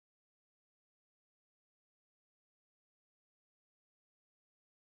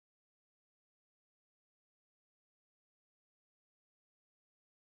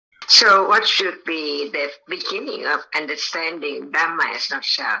So what should be the beginning of understanding Dhamma as not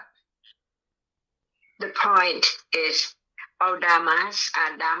self? The point is all Dhammas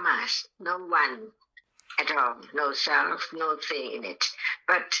are Dhammas, no one at all, no self, no thing in it.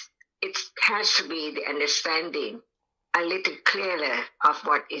 But it has to be the understanding a little clearer of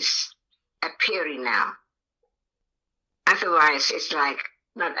what is appearing now. Otherwise, it's like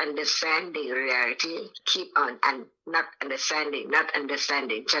not understanding reality, keep on and not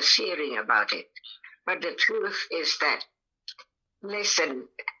understanding, just hearing about it. But the truth is that listen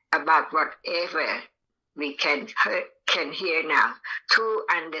about whatever we can hear now to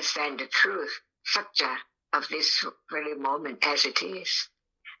understand the truth, structure of this very moment as it is.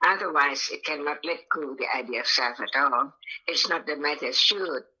 Otherwise, it cannot let go the idea of self at all. It's not the matter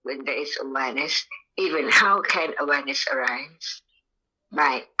should when there is awareness. Even how can awareness arise?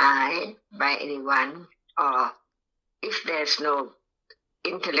 By I, by anyone, or if there's no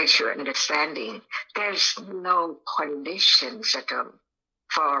intellectual understanding, there's no conditions at all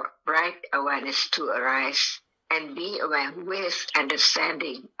for right awareness to arise and be aware with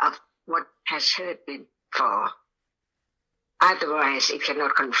understanding of what has heard before. Otherwise, it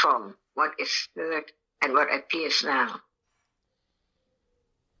cannot conform what is heard and what appears now.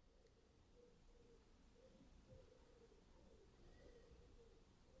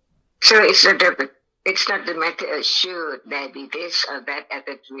 So it's not the matter of should there be this or that at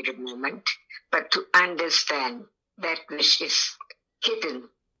that very moment, but to understand that which is hidden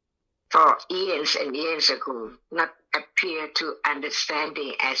for years and years ago, not appear to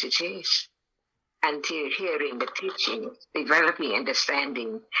understanding as it is, until hearing the teaching, developing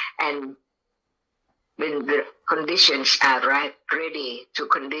understanding, and when the conditions are right, ready to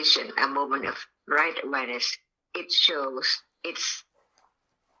condition a moment of right awareness, it shows its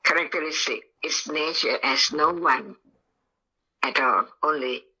characteristic, its nature as no one at all,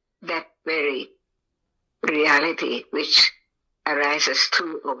 only that very reality which arises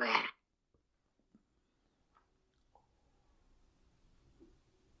through aware.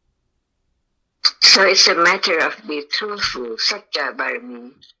 So it's a matter of being truthful, satya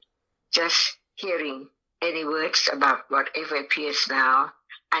barami, just hearing any words about whatever appears now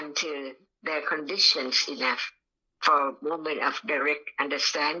until there are conditions enough for a moment of direct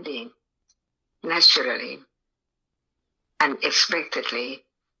understanding, naturally, unexpectedly,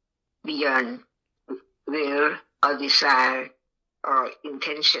 beyond will or desire or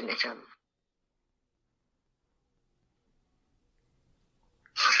intention at all.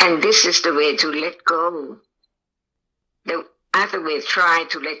 And this is the way to let go. The other way, try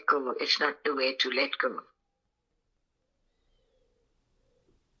to let go, is not the way to let go.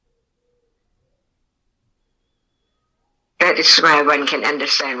 That is why one can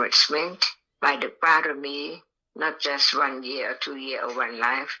understand what's meant by the parami, not just 1 year or 2 years or one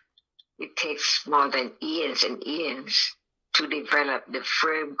life. It takes more than years and years to develop the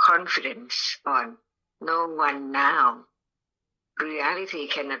firm confidence on no one now. Reality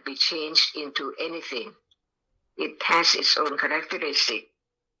cannot be changed into anything. It has its own characteristic,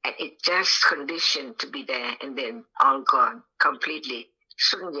 and it's just conditioned to be there and then all gone, completely.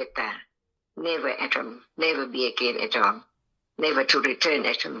 Sunyata, never at all, never be again at all, never to return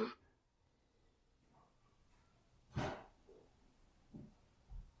at all.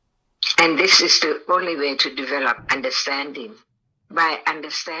 And this is the only way to develop understanding. By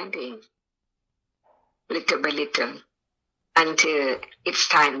understanding, little by little, until it's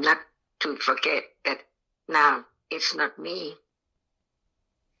time not to forget that now it's not me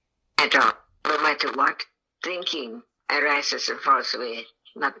at all. No matter what, thinking arises and falls away,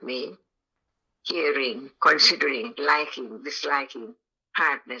 not me. Hearing, considering, liking, disliking,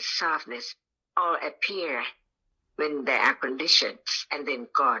 hardness, softness, all appear when there are conditions and then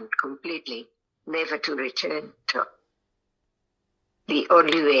gone completely, never to return to. The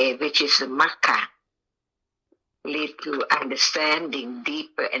only way, which is the Magga, lead to understanding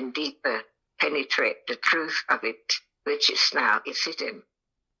deeper and deeper, penetrate the truth of it, which is now is hidden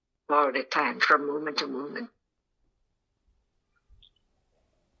all the time, from moment to moment.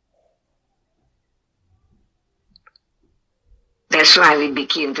 That's why we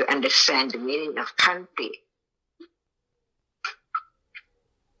begin to understand the meaning of khanti.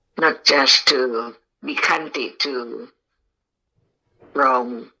 Not just to be khanti to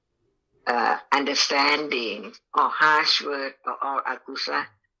wrong understanding or harsh word or akusa,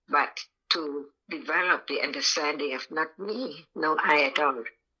 but to develop the understanding of not me, no I at all.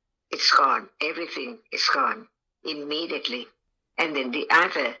 It's gone. Everything is gone immediately. And then the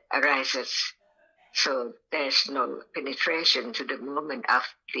other arises. So there's no penetration to the moment of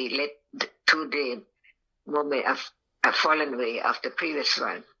the moment of a fallen way of the previous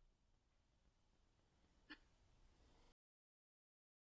one.